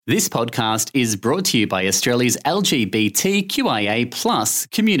This podcast is brought to you by Australia's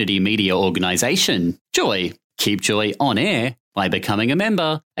LGBTQIA+ community media organisation, Joy. Keep Joy on air by becoming a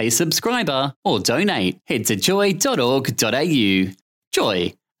member, a subscriber, or donate. Head to joy.org.au.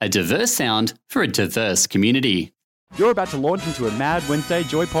 Joy, a diverse sound for a diverse community. You're about to launch into a Mad Wednesday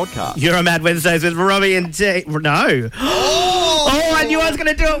Joy podcast. You're a Mad Wednesdays with Robbie and T. No. Oh, I knew I was going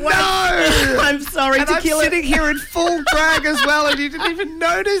to do it. No! I'm sorry, and Tequila. I'm sitting here in full drag as well, and you didn't even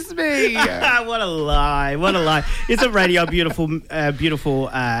notice me. What a lie! What a lie! Isn't radio a beautiful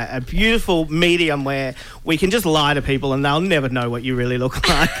medium where we can just lie to people and they'll never know what you really look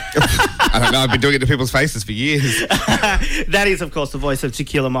like? I don't know. I've been doing it to people's faces for years. That is, of course, the voice of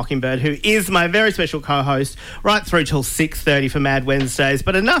Tequila Mockingbird, who is my very special co-host right through till 6:30 for Mad Wednesdays.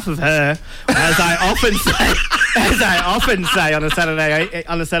 But enough of her, as I often say on a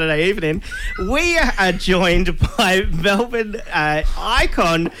Saturday evening. We are joined by Melbourne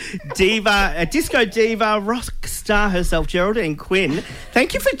icon, diva, disco diva, rock star herself, Geraldine Quinn.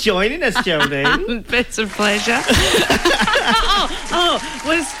 Thank you for joining us, Geraldine. It's a pleasure.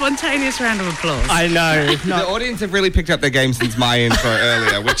 What a spontaneous round of applause. I know. The audience have really picked up their game since my intro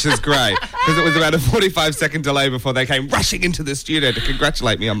earlier, which is great, because it was about a 45-second delay before they came rushing into the studio to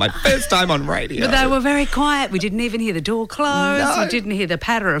congratulate me on my first time on radio. But they were very quiet. We didn't even hear the door close. No. We didn't hear the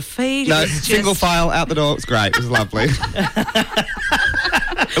patter of feet. No, It was single file out the door. It was great. It was lovely.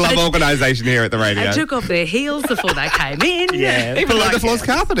 I love organisation here at the radio. They took off their heels before they came in. Yeah. Even though the floor's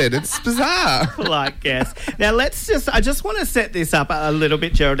guest. carpeted. It's bizarre. Polite guess. Now, I just want to set this up a little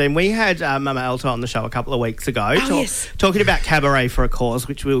bit, Geraldine. We had Mama Elta on the show a couple of weeks ago talking about Cabaret for a Cause,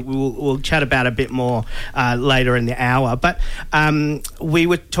 which we'll chat about a bit more later in the hour. But we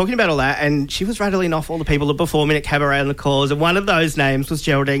were talking about all that, and she was rattling off all the people that are performing at Cabaret and the Cause, and one of those names was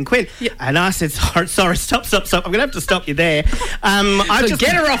Geraldine Quinn. Yep. And I said, sorry, stop. I'm going to have to stop you there.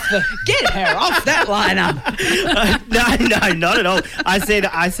 Get her off that lineup. No, not at all. I said,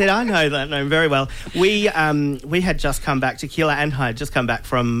 I know that name very well. We had just come back, Tequila and I had just come back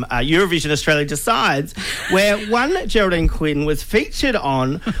from Eurovision Australia Decides, where one Geraldine Quinn was featured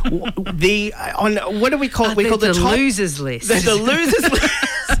on what do we call it? We call the top losers list. The losers list.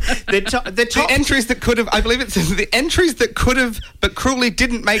 The top entries that could have, I believe it says the entries that could have but cruelly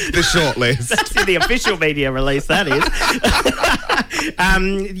didn't make the shortlist. That's in the official media release, that is.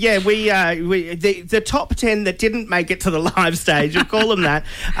 The top 10 that didn't make it to the live stage, we'll call them that.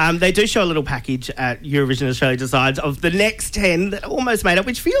 They do show a little package at Eurovision Australia Decides of the next 10 that almost made it,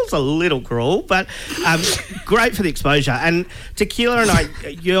 which feels a little cruel, but great for the exposure. And Tequila and I,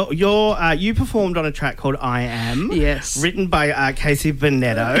 you performed on a track called I Am. Yes. Written by Casey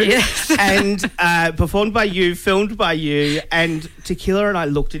Bonetto. Yes. And performed by you, filmed by you, and Tequila and I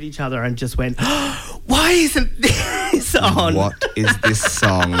looked at each other and just went, why isn't this on? What is this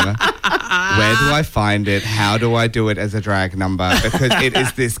song? Where do I find it? How do I do it as a drag number? Because it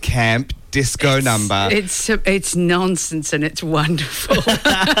is this camp disco number. It's nonsense and it's wonderful.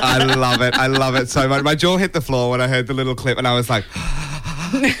 I love it so much. My jaw hit the floor when I heard the little clip, and I was like,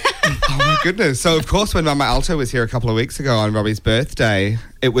 oh my goodness. So of course when Mama Alto was here a couple of weeks ago on Robbie's birthday,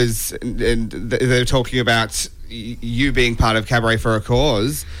 it was, and they were talking about you being part of Cabaret for a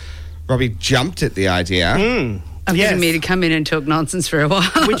Cause. Robbie jumped at the idea. Of getting me to come in and talk nonsense for a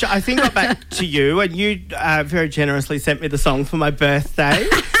while. Which I think got back to you, and you very generously sent me the song for my birthday.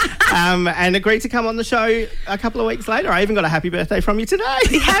 And agreed to come on the show a couple of weeks later. I even got a happy birthday from you today.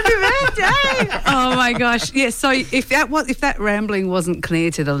 Happy birthday! Oh my gosh! Yeah. So if that rambling wasn't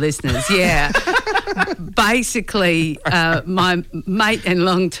clear to the listeners, basically, my mate and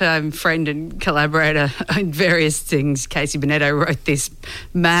long-term friend and collaborator in various things, Casey Bonetto, wrote this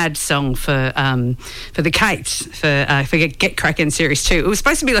mad song for the Capes for Get Crackin' Series 2. It was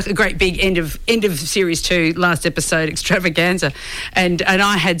supposed to be like a great big end of Series 2 last episode extravaganza, and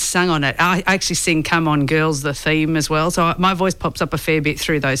I had sung on it. I actually sing "Come On Girls" the theme as well, so my voice pops up a fair bit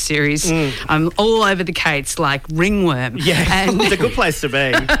through those series. I'm all over the Cates like ringworm. Yeah, and it's a good place to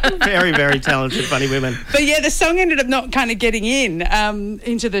be. Very, very talented, funny women. But yeah, the song ended up not kind of getting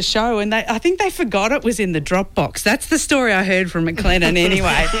into the show, and I think they forgot it was in the Dropbox. That's the story I heard from McLennan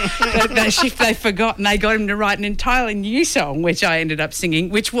anyway. They forgot, and they got him to write an entirely new song, which I ended up singing,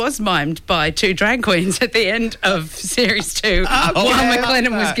 which was mimed by two drag queens at the end of Series 2 while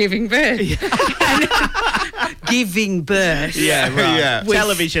McLennan was giving birth. Giving birth. Yeah, right. Yeah.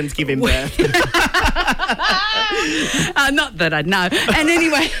 Television's giving birth. Not that I know. And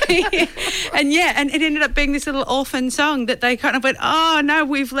anyway, and it ended up being this little orphan song that they kind of went, oh, no,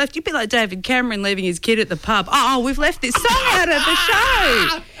 we've left. You'd be like David Cameron leaving his kid at the pub. Oh, we've left this song out of the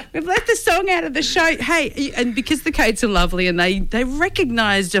show. we've left the song out of the show. Hey, and because the Kates are lovely and they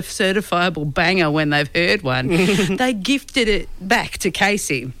recognised a certifiable banger when they've heard one, they gifted it back to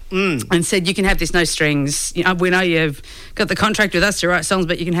Casey and said, you can have this no strings. We know you've got the contract with us to write songs,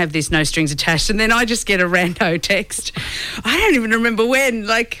 but you can have this no strings attached. And then I just get a rando text. I don't even remember when,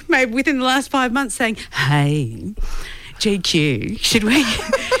 like maybe within the last 5 months, saying, hey, GQ,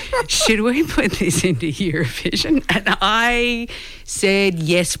 should we put this into Eurovision? And I said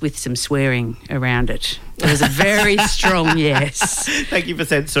yes with some swearing around it. It was a very strong yes. Thank you for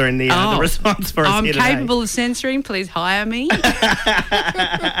censoring the response for us I'm here today. capable of censoring. Please hire me.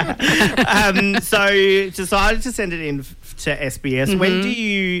 So decided to send it in to SBS.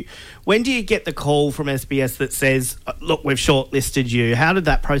 When do you get the call from SBS that says, look, we've shortlisted you? How did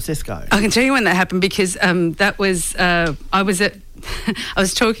that process go? I can tell you when that happened because that was I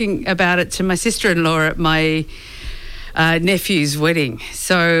was talking about it to my sister-in-law at my nephew's wedding.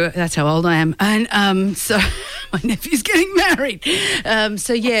 So that's how old I am. And so my nephew's getting married.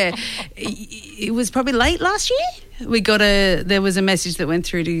 So yeah, it was probably late last year. There was a message that went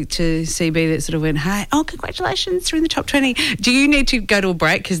through to CB that sort of went, hey, congratulations, you're in the top 20. Do you need to go to a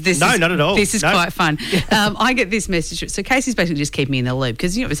break? Because No, not at all. This is quite fun. I get this message. So Casey's basically just keeping me in the loop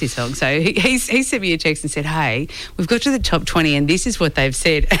because it was his song. So he sent me a text and said, hey, we've got to the top 20 and this is what they've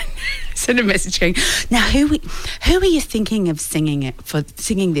said. And I sent a message going, now who are you thinking of singing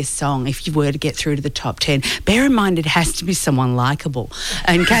this song if you were to get through to the top 10? Bear in mind it has to be someone likeable.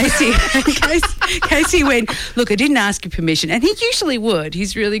 And Casey went, look, I didn't ask your permission. And he usually would.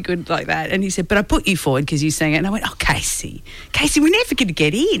 He's really good like that. And he said, but I put you forward because you sang it. And I went, Casey, we're never going to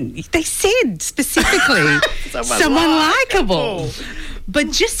get in. They said specifically someone likeable.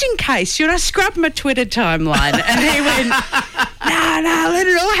 But just in case, should I scrub my Twitter timeline? And he went, no, let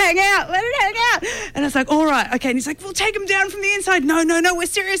it all hang out. Let it hang out. And I was like, all right, okay. And he's like, we'll take them down from the inside. No, we're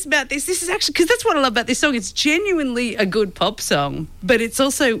serious about this. This is actually, because that's what I love about this song. It's genuinely a good pop song, but it's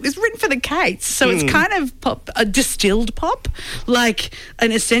written for the Kates. So it's kind of pop, a distilled pop, like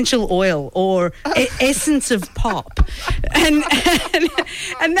an essential oil or essence of pop. And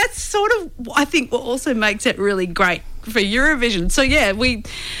that's sort of, I think, what also makes it really great for Eurovision. So yeah,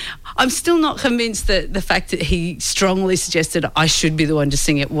 I'm still not convinced that the fact that he strongly suggested I should be the one to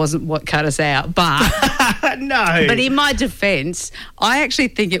sing it wasn't what cut us out. But no. But in my defence, I actually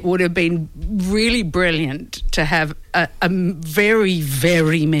think it would have been really brilliant to have a very,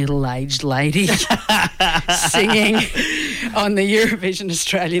 very middle-aged lady singing on the Eurovision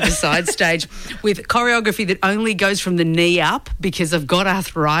Australia the side stage with choreography that only goes from the knee up because I've got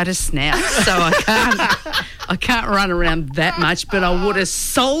arthritis now, so I can't run around that much, but I would have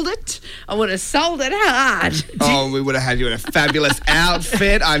sold it. I would have sold it hard. We would have had you in a fabulous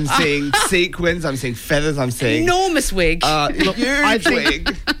outfit. I'm seeing sequins. I'm seeing feathers. I'm seeing enormous wig. I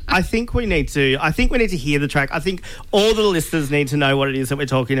think we need to hear the track. I think all the listeners need to know what it is that we're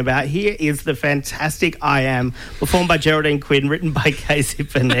talking about. Here is the fantastic I Am, performed by Geraldine Quinn, written by Casey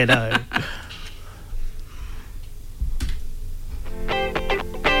Bonetto.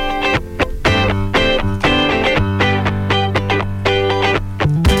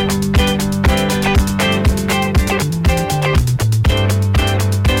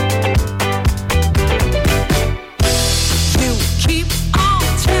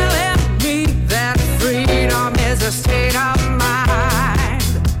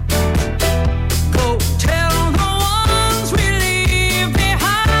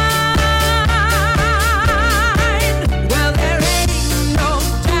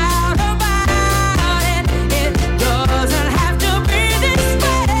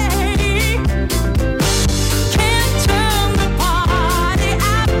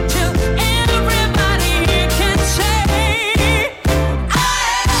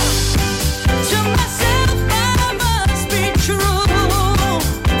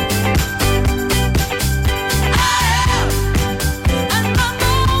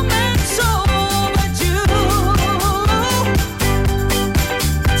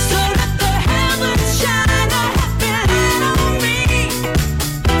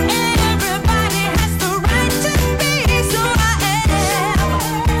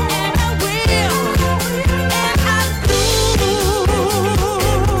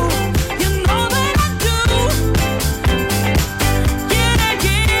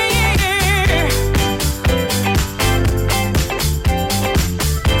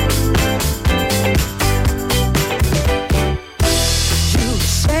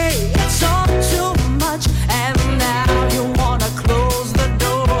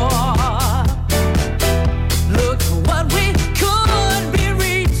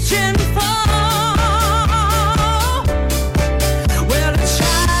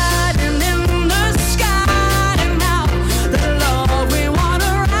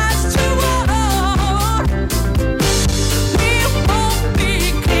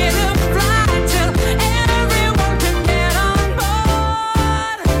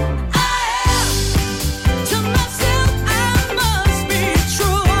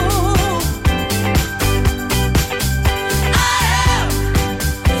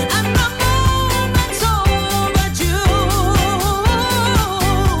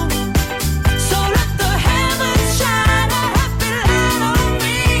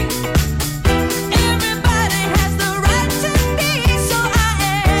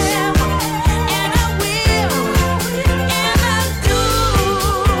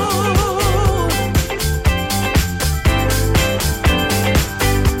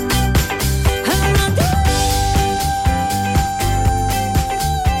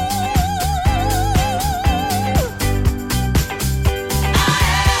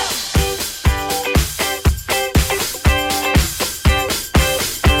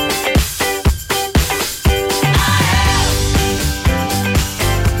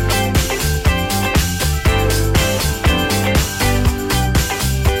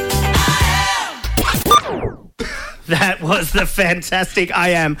 was the fantastic I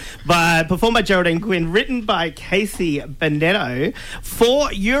Am, performed by Geraldine Quinn, written by Casey Benedetto for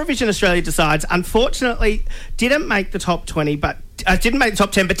Eurovision Australia Decides. Unfortunately, didn't make the top 20, but didn't make the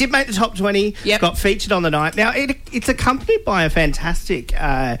top 10, but did make the top 20. Yep. Got featured on the night. Now, it's accompanied by a fantastic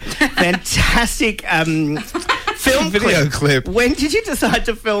film video clip. When did you decide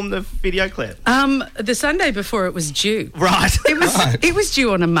to film the video clip? The Sunday before it was due. Right. It was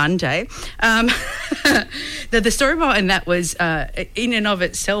due on a Monday. The story behind that was, in and of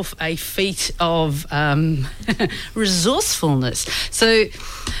itself, a feat of resourcefulness.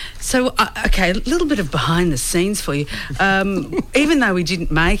 So, okay, a little bit of behind the scenes for you. Even though we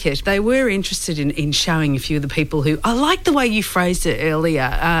didn't make it, they were interested in showing a few of the people who... I like the way you phrased it earlier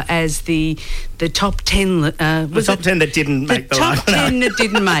as the top 10... the top 10 that didn't make the top line. 10 that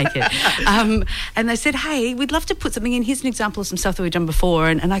didn't make it. And they said, hey, we'd love to put something in. Here's an example of some stuff that we've done before.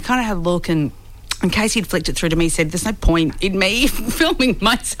 And I kind of had a look and Casey had flicked it through to me, said, there's no point in me filming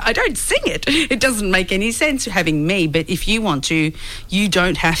I don't sing it. It doesn't make any sense having me, but if you want to, you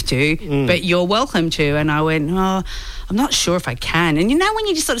don't have to, but you're welcome to. And I went, I'm not sure if I can. And you know when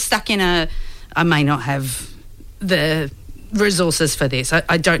you're just sort of stuck in I may not have the resources for this.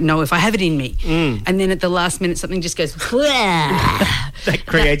 I don't know if I have it in me. And then at the last minute, something just goes... That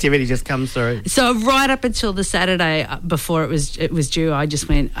creativity just comes through. So right up until the Saturday before it was due, I just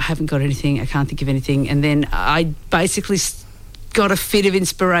went, I haven't got anything, I can't think of anything. And then I basically got a fit of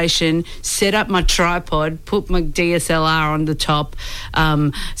inspiration, set up my tripod, put my DSLR on the top,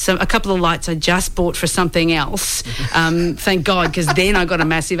 a couple of lights I just bought for something else. Thank God, because then I got a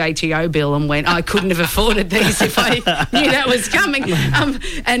massive ATO bill and went, I couldn't have afforded these if I knew that was coming.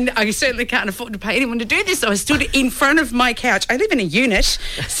 And I certainly can't afford to pay anyone to do this. So I stood in front of my couch. I live in a unit,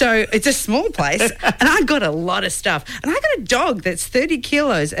 so it's a small place, and I got a lot of stuff. And I got a dog that's 30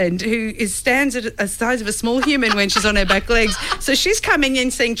 kilos and who stands at the size of a small human when she's on her back legs. So she's coming in,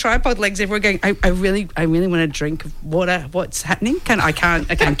 seeing tripod legs everywhere, going, I really want a drink of water. What's happening? I can't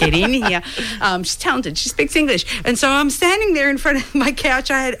get in here. She's talented. She speaks English. And so I'm standing there in front of my couch.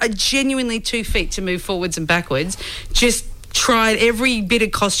 I had genuinely 2 feet to move forwards and backwards. Just tried every bit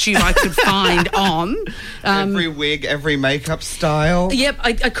of costume I could find on. Every wig, every makeup style. Yep,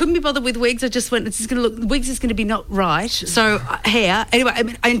 I couldn't be bothered with wigs. I just went, wigs is going to be not right. So hair.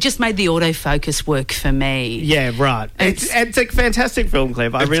 Anyway, I just made the autofocus work for me. Yeah, right. It's a fantastic film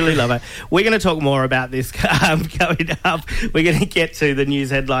clip. I really love it. We're going to talk more about this going up. We're going to get to the news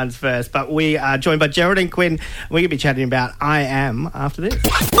headlines first, but we are joined by Geraldine Quinn. We're going to be chatting about I Am after this.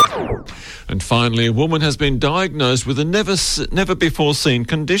 And finally, a woman has been diagnosed with a never before seen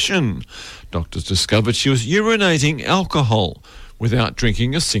condition. Doctors discovered she was urinating alcohol without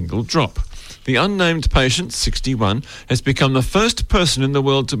drinking a single drop. The unnamed patient, 61, has become the first person in the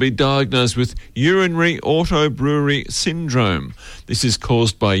world to be diagnosed with urinary autobrewery syndrome. This is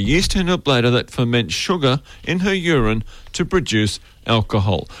caused by yeast in her bladder that ferments sugar in her urine to produce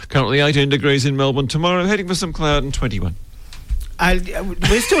alcohol. Currently 18 degrees in Melbourne. Tomorrow heading for some cloud and 21.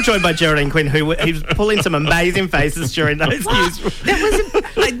 We're still joined by Geraldine Quinn, who's pulling some amazing faces during those news.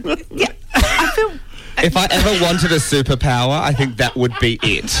 I feel... If I ever wanted a superpower, I think that would be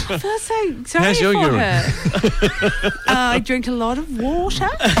it. I feel so sorry How's your for urine? her. I drink a lot of water.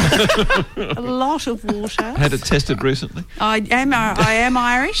 A lot of water. Had it tested recently? I am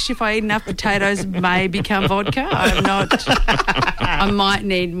Irish. If I eat enough potatoes, it may become vodka. I'm not. I might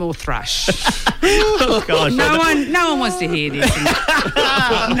need more thrush. Oh, gosh. No one wants to hear this.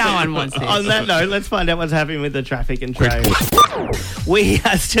 No one wants this. On that note, let's find out what's happening with the traffic and trade. We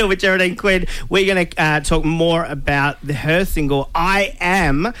are still with Geraldine Quinn. We're going to talk more about her single, I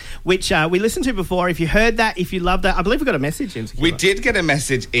Am, which we listened to before. If you heard that, if you loved that, I believe we got a message in. We did get a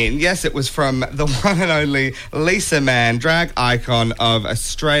message in. Yes, it was from the one and only Lisa Mann, drag icon of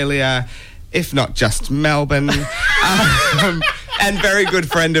Australia, if not just Melbourne. And very good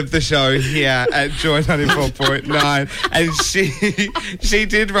friend of the show here at Joy 94.9. And she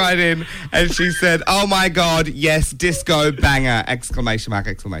did write in and she said, oh my God, yes, disco banger, exclamation mark,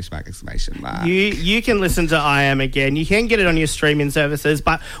 exclamation mark, exclamation mark. You can listen to I Am again. You can get it on your streaming services,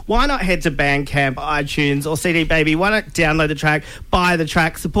 but why not head to Bandcamp, iTunes or CD Baby? Why not download the track, buy the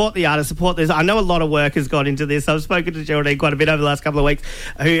track, support the artist, support this. I know a lot of work has gone into this. I've spoken to Geraldine quite a bit over the last couple of weeks.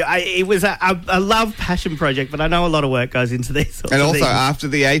 It was a love passion project, but I know a lot of work goes into this. And also, after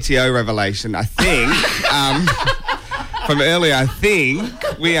the ATO revelation, I think, from earlier, I think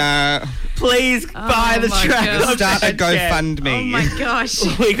we are Please buy the my track. God. Start a GoFundMe. Oh my gosh.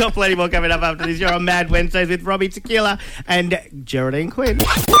 We got plenty more coming up after this. You're on Mad Wednesdays with Robbie Tequila and Geraldine Quinn.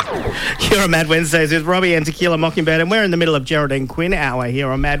 You're on Mad Wednesdays with Robbie and Tequila Mockingbird, and we're in the middle of Geraldine Quinn hour here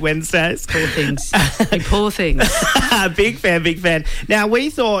on Mad Wednesdays. Poor things. You poor things. Big fan. Now, we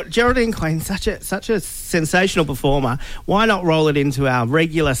thought Geraldine Quinn, such a sensational performer, why not roll it into our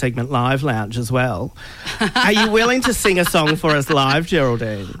regular segment Live Lounge as well? Are you willing to sing a song for us live,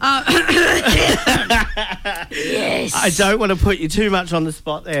 Geraldine? Yes. I don't want to put you too much on the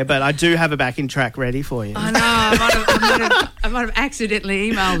spot there, but I do have a backing track ready for you. I know. I might have accidentally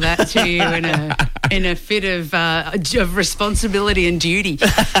emailed that to you in a fit of responsibility and duty.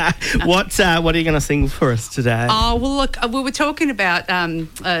 What are you going to sing for us today? Oh well, look, we were talking about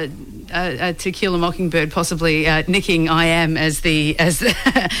Tequila Mockingbird possibly nicking "I Am" as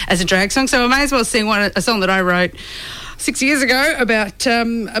a drag song, so I may as well sing a song that I wrote 6 years ago about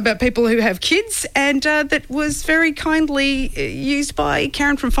people who have kids, and that was very kindly used by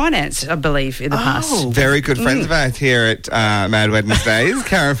Karen from Finance, I believe, in the past. Very good friends of ours here at Mad Wednesdays,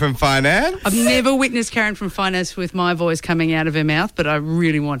 Karen from Finance. I've never witnessed Karen from Finance with my voice coming out of her mouth, but I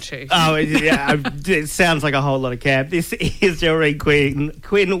really want to. Oh, yeah, it sounds like a whole lot of cab. This is Geraldine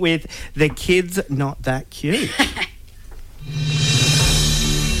Quinn with The Kid's Not That Cute.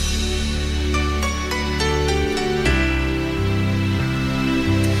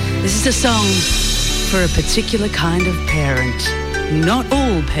 This is a song for a particular kind of parent, not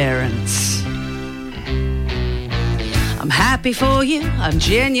all parents. I'm happy for you, I'm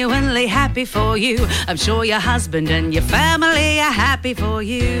genuinely happy for you. I'm sure your husband and your family are happy for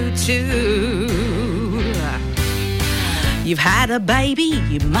you too. You've had a baby,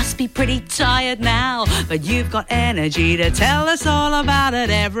 you must be pretty tired now, but you've got energy to tell us all about it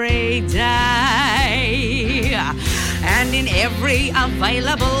every day. And in every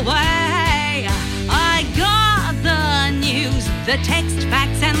available way, I got the news, the text,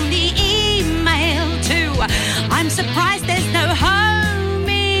 fax and the email too. I'm surprised there's no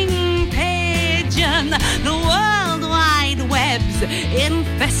homing pigeon. The World Wide Web's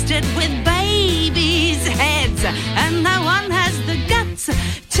infested with babies' heads, and no one has the guts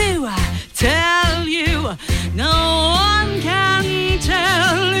to tell you. No one can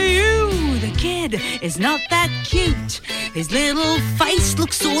tell you the kid is not that cute. His little face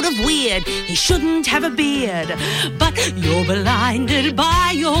looks sort of weird. He shouldn't have a beard. But you're blinded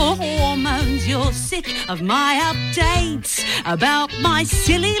by your hormones. You're sick of my updates about my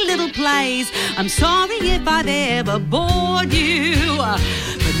silly little plays. I'm sorry if I've ever bored you,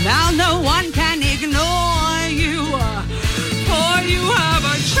 but now no one can ignore you, for you have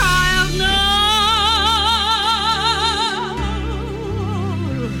a child now.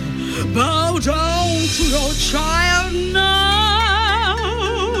 Bow down to your child now.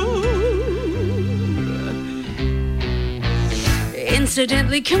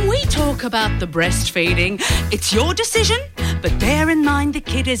 Incidentally, can we talk about the breastfeeding? It's your decision, but bear in mind the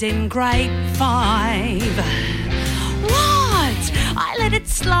kid is in grade 5. What? I let it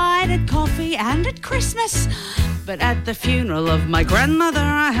slide at coffee and at Christmas, but at the funeral of my grandmother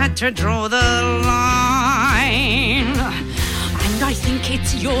I had to draw the line. And I think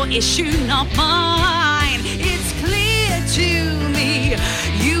it's your issue, not mine. It's clear to me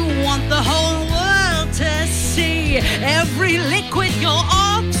you want the whole world to see every liquid your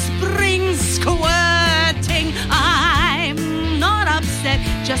offspring's squirting. I'm not upset,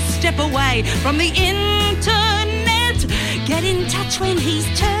 just step away from the internet. Get in touch when he's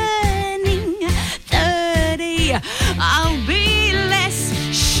turning 30. I'll be less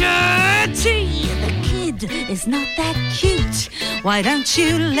shirty. The kid is not that cute. Why don't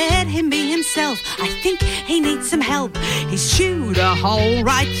you let him be himself? I think he needs some help. He's chewed a hole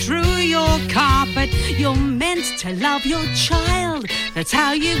right through your carpet. You're meant to love your child. That's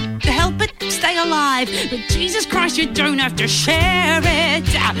how you help it stay alive. But Jesus Christ, you don't have to share it.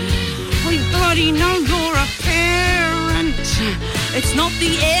 We bloody know you're a parent. It's not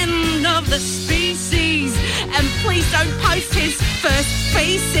the end of the species. And please don't post his first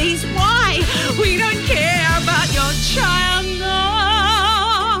feces. Why? We don't care about your child, no.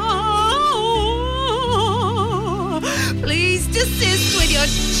 Please desist with your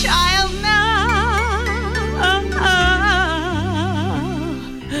child now.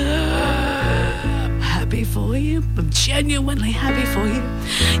 I'm happy for you. I'm genuinely happy for you.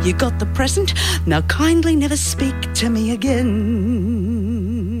 You got the present. Now kindly never speak to me again.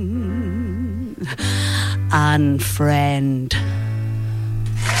 Unfriend.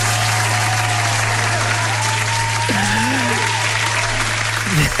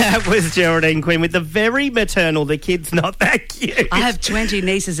 That was Geraldine Quinn with the very maternal, the kid's not that cute. I have 20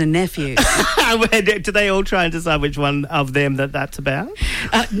 nieces and nephews. Do they all try and decide which one of them that's about?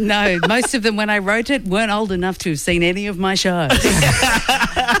 No, most of them, when I wrote it, weren't old enough to have seen any of my shows.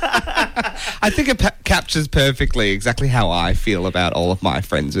 I think it captures perfectly exactly how I feel about all of my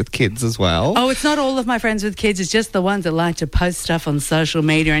friends with kids as well. Oh, it's not all of my friends with kids. It's just the ones that like to post stuff on social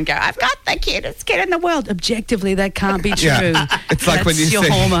media and go, I've got the cutest kid in the world. Objectively, that can't be true. Yeah. It's like when you your see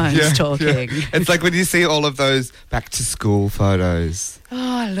hormones talking. Yeah. It's like when you see all of those back to school photos.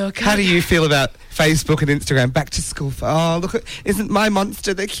 Oh, look. How do you feel about Facebook and Instagram back to school? Oh, look, isn't my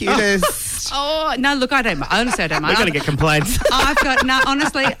monster the cutest? Oh, no, look, I don't mind. Honestly, I don't mind. We're going to get complaints.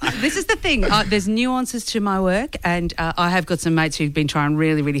 Honestly, this is the thing. There's nuances to my work, and I have got some mates who've been trying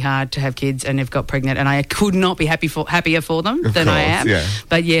really, really hard to have kids and have got pregnant, and I could not be happier for them than I am. Yeah.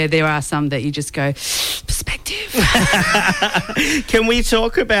 But yeah, there are some that you just go, perspective. Can we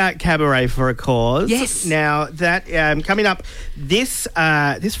talk about Cabaret for a Cause? Yes. Now, that coming up this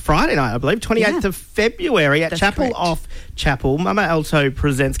Friday night, I believe, 28th of February at Chapel correct. Off Chapel, Mama Alto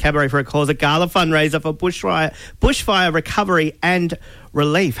presents Cabaret for a Cause, a gala fundraiser for bushfire recovery and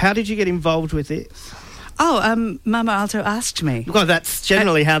relief. How did you get involved with this? Oh, Mama Alto asked me. Well, that's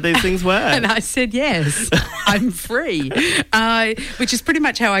generally how these things work. And I said, yes, I'm free, which is pretty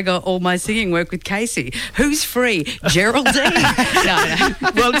much how I got all my singing work with Casey. Who's free? Geraldine. No.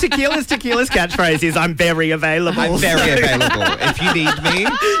 Well, Tequila's catchphrase is, I'm very available. I'm very available. If you need me,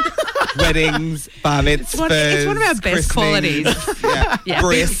 weddings, bar mitzvahs, it's one of our best qualities. Yeah. Yeah.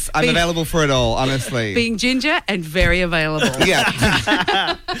 Bris, I'm available for it all, honestly. Being ginger and very available.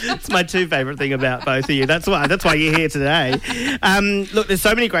 Yeah. It's my two favourite thing about both of you. That's why you're here today. Look, there's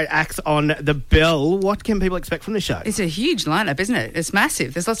so many great acts on the bill. What can people expect from the show? It's a huge lineup, isn't it? It's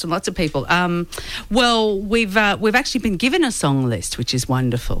massive. There's lots and lots of people. Well, we've actually been given a song list, which is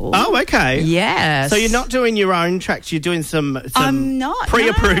wonderful. Oh, okay. Yes. So you're not doing your own tracks. You're doing some I'm not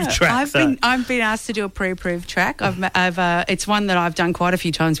pre-approved no. tracks. I've been asked to do a pre-approved track. It's one that I've done quite a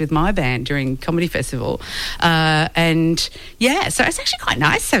few times with my band during Comedy Festival, and yeah, so it's actually quite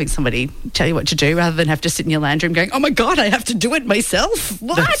nice having somebody tell you what to do rather than have to sit in your lounge room going, oh my God, I have to do it myself.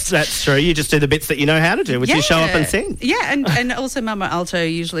 What? That's true. You just do the bits that you know how to do, which is show up and sing. Yeah, and also Mama Alto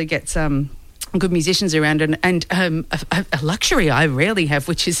usually gets good musicians around and a luxury I rarely have,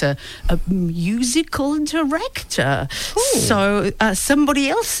 which is a musical director. Ooh. So somebody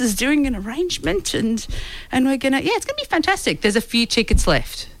else is doing an arrangement and we're going to, it's going to be fantastic. There's a few tickets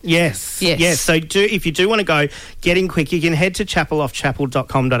left. Yes. So if you do want to go, get in quick, you can head to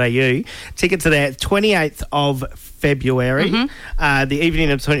chapeloffchapel.com.au. Tickets are there, 28th of February, the evening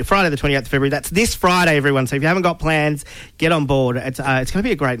of Friday the 28th of February. That's this Friday, everyone. So if you haven't got plans, get on board. It's going to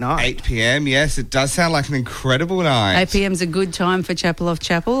be a great night. 8 p.m, yes, it does sound like an incredible night. 8 p.m's a good time for Chapel Off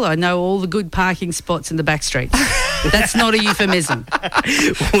Chapel. I know all the good parking spots in the back streets. That's not a euphemism.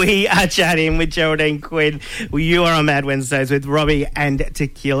 We are chatting with Geraldine Quinn. You are on Mad Wednesdays with Robbie and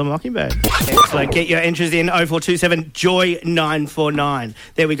Tequila Mockingbird. Excellent. Get your entries in 0427 Joy 949.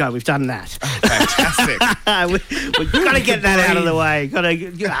 There we go. We've done that. Oh, fantastic. We've got to get that out of the way. Got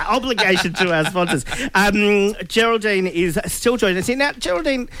to obligation to our sponsors. Geraldine is still joining us here now.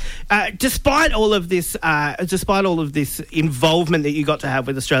 Geraldine, despite all of this involvement that you got to have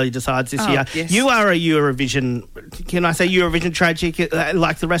with Australia Decides this year, yes. you are a Eurovision. Can I say Eurovision tragic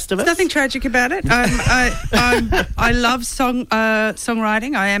like the rest of us? There's nothing tragic about it. I love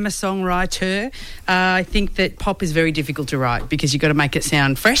songwriting. I am a songwriter. I think that pop is very difficult to write because you've got to make it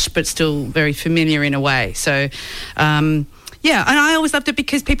sound fresh but still very familiar in a way. So, and I always loved it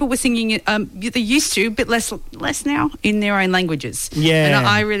because people were singing it, they used to, a bit less now, in their own languages. Yeah. And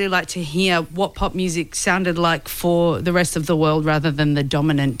I really like to hear what pop music sounded like for the rest of the world rather than the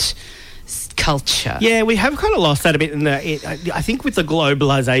dominant culture. Yeah, we have kind of lost that a bit I think with the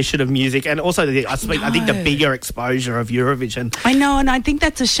globalisation of music and also I think the bigger exposure of Eurovision. I know, and I think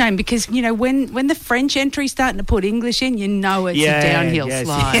that's a shame because, you know, when the French entry's starting to put English in, you know it's a downhill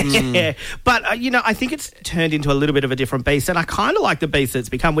slide. Yeah. But, I think it's turned into a little bit of a different beast, and I kind of like the beast it's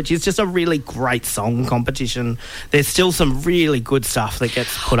become, which is just a really great song competition. There's still some really good stuff that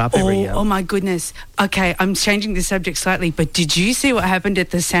gets put up every year. Oh, my goodness. Okay, I'm changing the subject slightly, but did you see what happened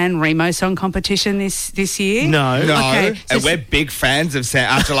at the San Remo song competition this year? No. Okay, and we're big fans of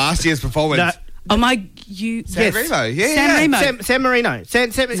after last year's performance. Oh my! San Remo, yeah. San Remo. San Marino.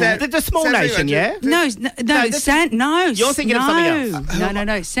 The small San nation, Remo, yeah? No. You're thinking of something else.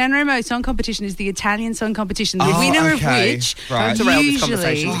 No. San Remo Song Competition is the Italian song competition, the winner of which Don't derail this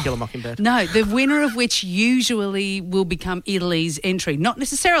conversation to Kill a Mockingbird. No, the winner of which usually will become Italy's entry. Not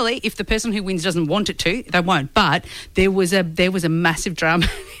necessarily if the person who wins doesn't want it to, they won't. But there was a massive drama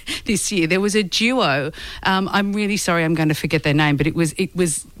this year. There was a duo. I'm really sorry, I'm going to forget their name, but it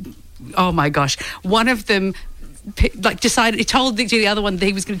was. Oh my gosh! One of them decided, he told the other one that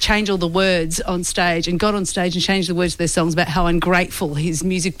he was going to change all the words on stage, and got on stage and changed the words to their songs about how ungrateful his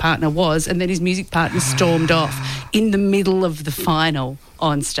music partner was, and then his music partner stormed off in the middle of the final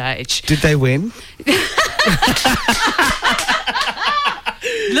on stage. Did they win?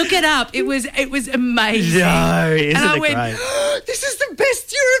 Look it up. It was amazing. No, isn't and I it went, great? this is the best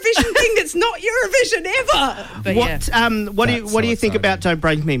Eurovision thing that's not Eurovision ever. But What do you think about Don't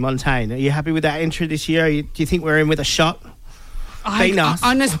Break Me, Montaigne? Are you happy with that entry this year? Do you think we're in with a shot? Be nice.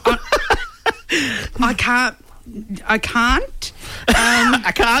 I can't. I can't.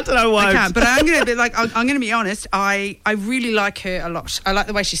 I can't and I won't. I can't, but I'm going to be I'm going to be honest. I really like her a lot. I like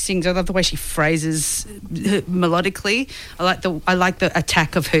the way she sings. I love the way she phrases melodically. I like the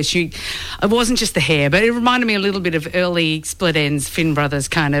attack of her. It wasn't just the hair, but it reminded me a little bit of early Split Enz, Finn Brothers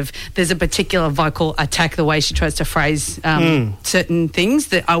kind of. There's a particular vocal attack, the way she tries to phrase certain things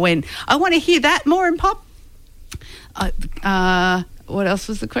that I want to hear that more in pop. What else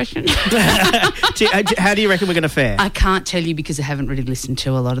was the question? How do you reckon we're going to fare? I can't tell you because I haven't really listened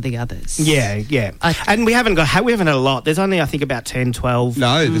to a lot of the others. Yeah. And we haven't had a lot. There's only, I think, about 10, 12.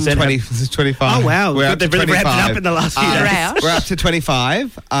 No, there's 25. Oh, wow. We're up to They've really 25. ramped it up in the last few days. We're up to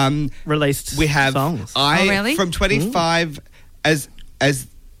 25. Released we have songs. Really? From 25 as a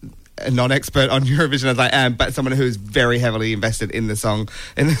non-expert on Eurovision as I am, but someone who's very heavily invested in the song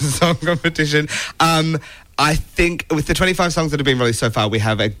competition. I think with the 25 songs that have been released so far, we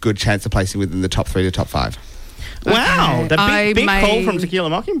have a good chance of placing within the top 3 to top 5. Wow, the big call from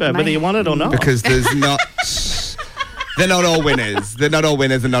Tequila Mockingbird, whether you want it or not. Because there's not... They're not all winners. They're not all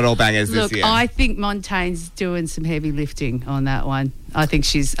winners and not all bangers this year. I think Montaigne's doing some heavy lifting on that one. I think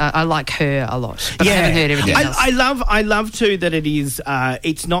she's... I like her a lot, but I haven't heard everything else. I love too that it is...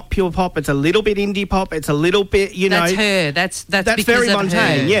 it's not pure pop. It's a little bit indie pop. It's a little bit, That's her. That's very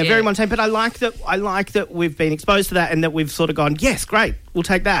Montaigne. Yeah, very Montaigne. But I like that we've been exposed to that and that we've sort of gone, yes, great, we'll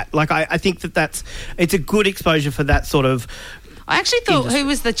take that. Like, I think it's a good exposure for that sort of... I actually thought, who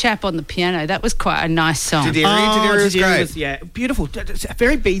was the chap on the piano? That was quite a nice song. Didiri was great. Yeah, beautiful.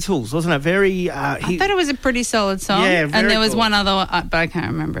 Very Beatles, wasn't it? Very... I thought it was a pretty solid song. Yeah, very and there was cool. one other, but I can't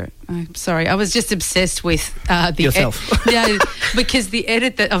remember it. I'm sorry. I was just obsessed with the... Yourself. Yeah, because the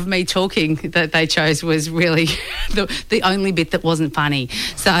edit of me talking that they chose was really the only bit that wasn't funny.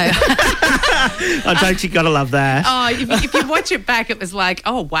 So... don't you got to love that? Oh, if you watch it back, it was like,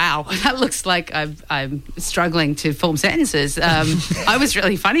 oh, wow, that looks like I'm struggling to form sentences. I was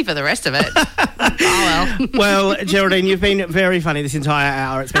really funny for the rest of it. Oh, well. Well, Geraldine, you've been very funny this entire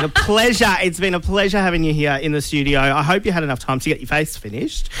hour. It's been a pleasure. It's been a pleasure having you here in the studio. I hope you had enough time to get your face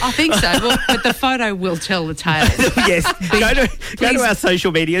finished. I think so, but the photo will tell the tale. Yes. Go to our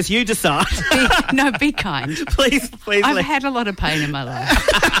social medias. You decide. Be kind. Please. I've had a lot of pain in my life.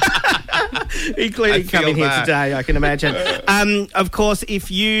 Including coming here today, I can imagine. Of course, if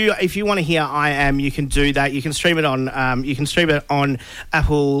you want to hear I Am, you can do that. You can stream it on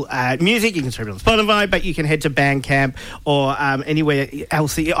Apple Music. You can stream it on Spotify, but you can head to Bandcamp or anywhere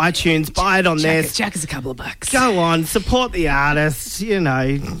else, iTunes. Buy it on there. Jack is a couple of bucks. Go on, support the artists.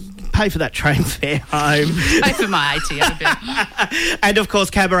 Pay for that train fare home. Pay for my ATO bill. And of course,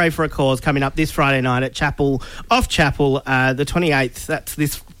 Cabaret for a Cause coming up this Friday night at Chapel, the 28th. That's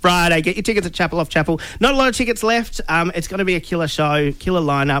this Friday. Get your tickets at Chapel Off Chapel. Not a lot of tickets left. It's going to be a killer show, killer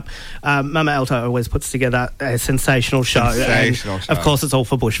lineup. Mama Alto always puts together a sensational show. Of course, it's all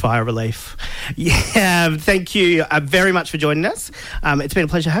for bushfire relief. Yeah, thank you very much for joining us. It's been a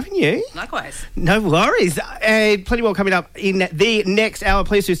pleasure having you. Likewise. No worries. Plenty more coming up in the next hour.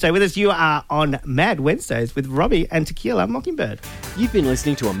 Please do stay with us. You are on Mad Wednesdays with Robbie and Tequila Mockingbird. You've been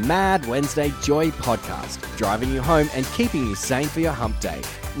listening to a Mad Wednesday Joy podcast, driving you home and keeping you sane for your hump day.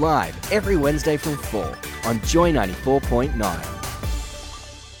 Live every Wednesday from 4 on Joy 94.9.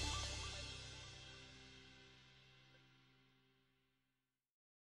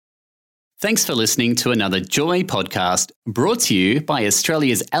 Thanks for listening to another Joy podcast brought to you by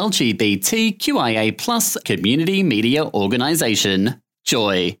Australia's LGBTQIA+ community media organisation,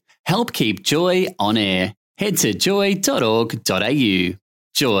 Joy. Help keep Joy on air. Head to joy.org.au.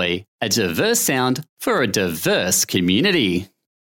 Joy, a diverse sound for a diverse community.